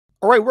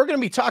All right, we're going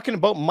to be talking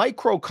about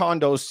micro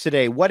condos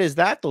today. What is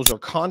that? Those are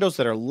condos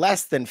that are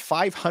less than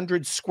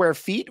 500 square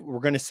feet. We're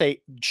going to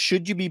say,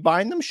 should you be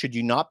buying them? Should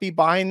you not be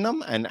buying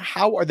them? And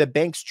how are the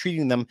banks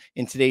treating them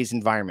in today's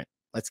environment?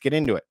 Let's get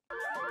into it.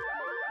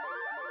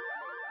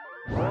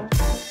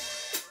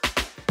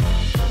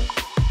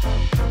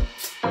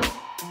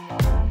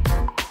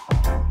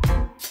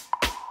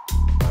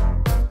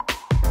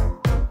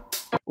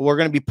 We're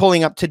going to be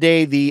pulling up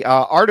today the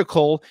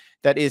article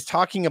that is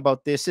talking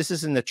about this. This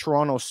is in the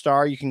Toronto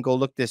Star. You can go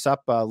look this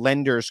up.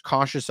 Lenders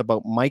cautious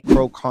about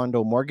micro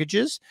condo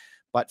mortgages,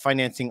 but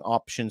financing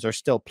options are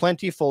still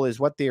plentiful, is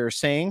what they are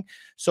saying.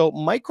 So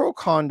micro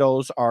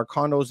condos are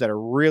condos that are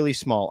really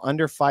small,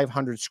 under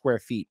 500 square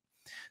feet.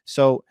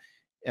 So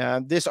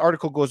this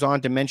article goes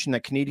on to mention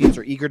that Canadians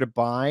are eager to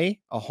buy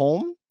a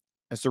home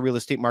as the real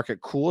estate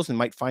market cools and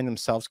might find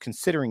themselves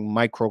considering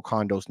micro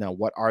condos. Now,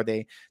 what are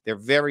they? They're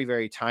very,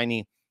 very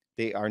tiny.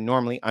 They are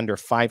normally under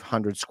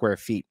 500 square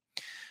feet.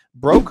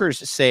 Brokers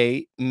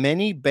say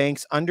many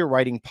banks'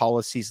 underwriting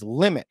policies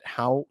limit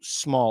how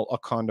small a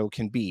condo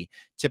can be,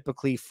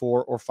 typically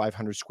 400 or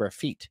 500 square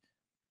feet.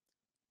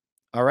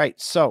 All right,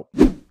 so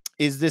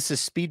is this a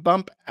speed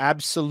bump?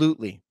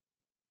 Absolutely,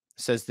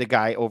 says the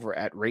guy over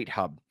at Rate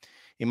Hub.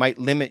 It might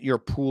limit your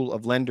pool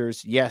of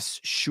lenders. Yes,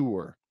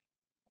 sure.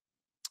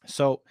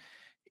 So,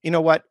 you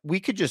know what? We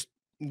could just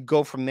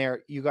go from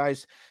there, you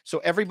guys. So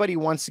everybody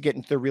wants to get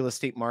into the real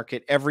estate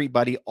market.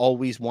 Everybody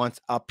always wants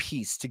a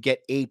piece, to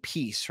get a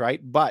piece, right?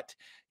 But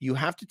you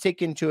have to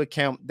take into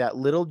account that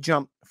little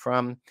jump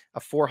from a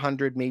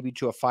 400 maybe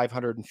to a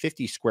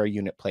 550 square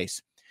unit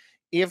place.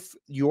 If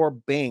your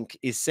bank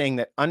is saying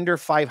that under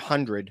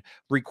 500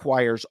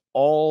 requires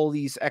all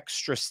these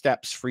extra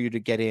steps for you to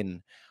get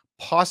in,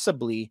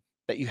 possibly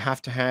that you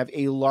have to have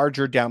a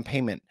larger down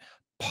payment,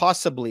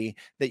 possibly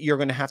that you're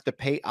going to have to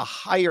pay a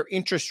higher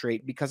interest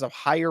rate because of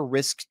higher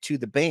risk to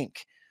the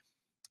bank.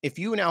 If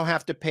you now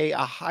have to pay a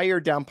higher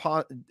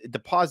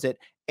deposit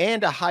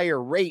and a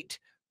higher rate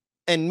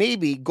and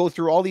maybe go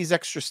through all these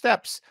extra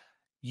steps,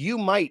 you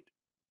might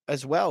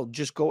as well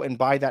just go and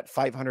buy that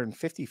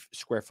 550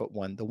 square foot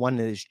one, the one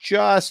that is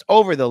just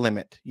over the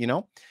limit, you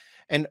know?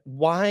 And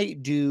why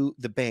do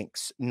the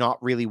banks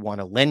not really want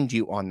to lend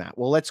you on that?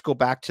 Well, let's go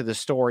back to the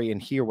story and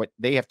hear what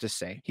they have to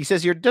say. He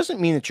says here, it doesn't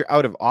mean that you're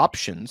out of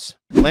options.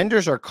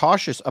 Lenders are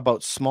cautious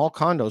about small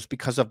condos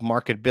because of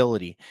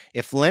marketability.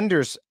 If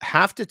lenders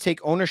have to take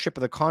ownership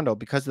of the condo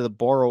because of the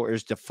borrower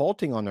is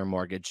defaulting on their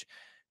mortgage,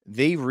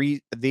 they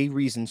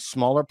reason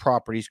smaller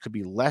properties could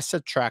be less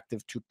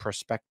attractive to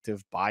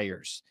prospective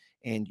buyers.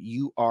 And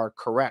you are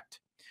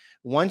correct.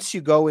 Once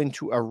you go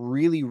into a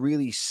really,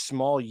 really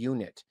small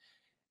unit,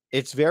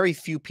 it's very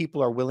few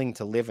people are willing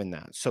to live in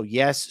that. So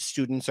yes,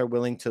 students are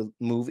willing to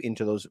move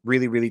into those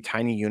really, really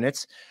tiny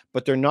units,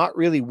 but they're not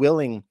really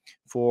willing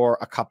for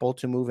a couple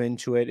to move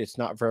into it. It's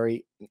not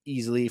very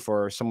easily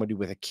for somebody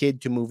with a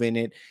kid to move in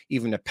it,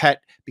 even a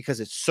pet, because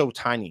it's so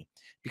tiny.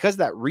 Because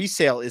that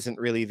resale isn't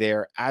really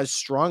there as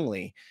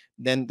strongly,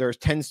 then there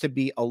tends to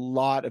be a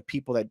lot of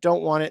people that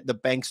don't want it. The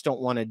banks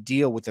don't want to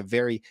deal with a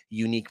very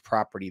unique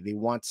property. They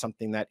want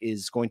something that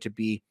is going to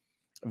be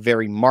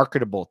very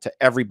marketable to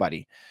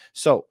everybody.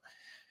 So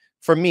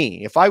for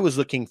me, if I was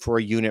looking for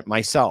a unit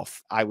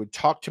myself, I would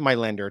talk to my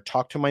lender,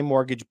 talk to my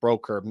mortgage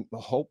broker.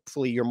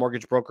 Hopefully your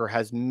mortgage broker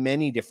has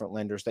many different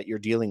lenders that you're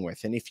dealing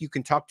with. And if you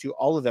can talk to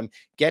all of them,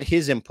 get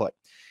his input.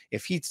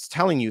 If he's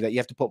telling you that you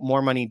have to put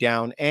more money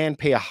down and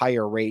pay a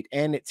higher rate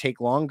and it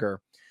take longer,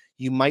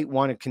 you might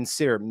want to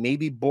consider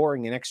maybe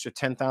borrowing an extra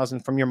 10,000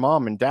 from your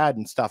mom and dad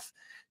and stuff,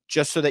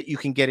 just so that you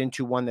can get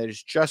into one that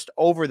is just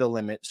over the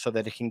limit so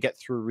that it can get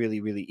through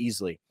really, really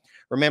easily.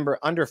 Remember,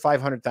 under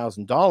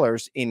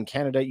 $500,000 in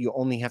Canada, you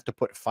only have to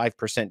put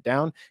 5%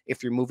 down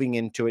if you're moving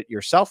into it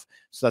yourself.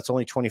 So that's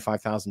only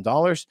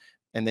 $25,000.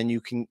 And then you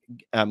can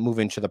move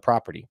into the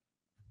property.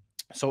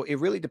 So it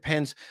really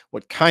depends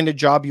what kind of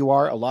job you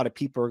are. A lot of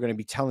people are going to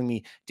be telling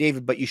me,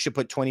 David, but you should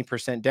put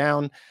 20%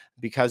 down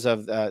because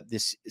of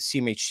this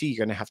CMHC.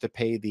 You're going to have to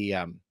pay the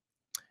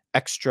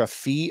extra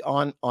fee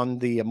on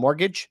the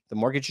mortgage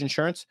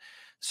insurance.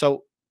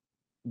 So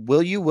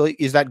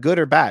is that good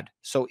or bad?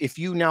 So if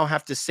you now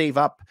have to save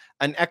up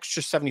an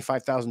extra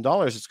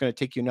 $75,000, it's going to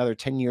take you another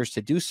 10 years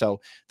to do so.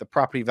 The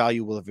property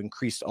value will have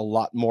increased a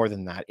lot more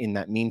than that in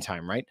that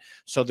meantime, right?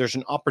 So there's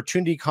an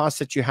opportunity cost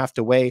that you have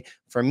to weigh.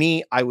 For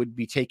me, I would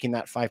be taking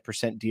that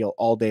 5% deal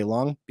all day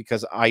long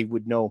because I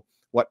would know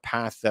what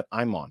path that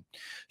I'm on.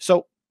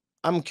 So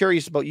I'm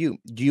curious about you.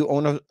 Do you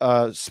own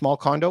a small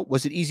condo?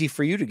 Was it easy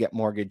for you to get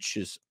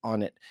mortgages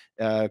on it?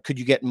 Could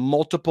you get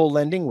multiple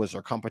lending? Was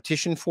there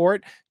competition for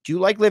it? Do you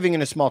like living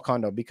in a small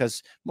condo?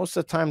 Because most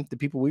of the time, the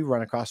people we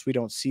run across, we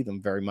don't see them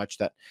very much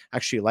that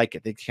actually like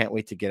it. They can't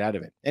wait to get out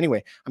of it.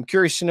 Anyway, I'm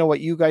curious to know what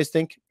you guys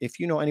think. If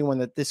you know anyone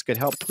that this could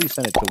help, please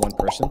send it to one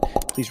person.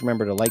 Please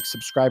remember to like,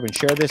 subscribe, and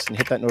share this and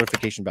hit that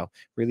notification bell.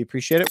 Really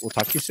appreciate it. We'll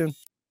talk to you soon.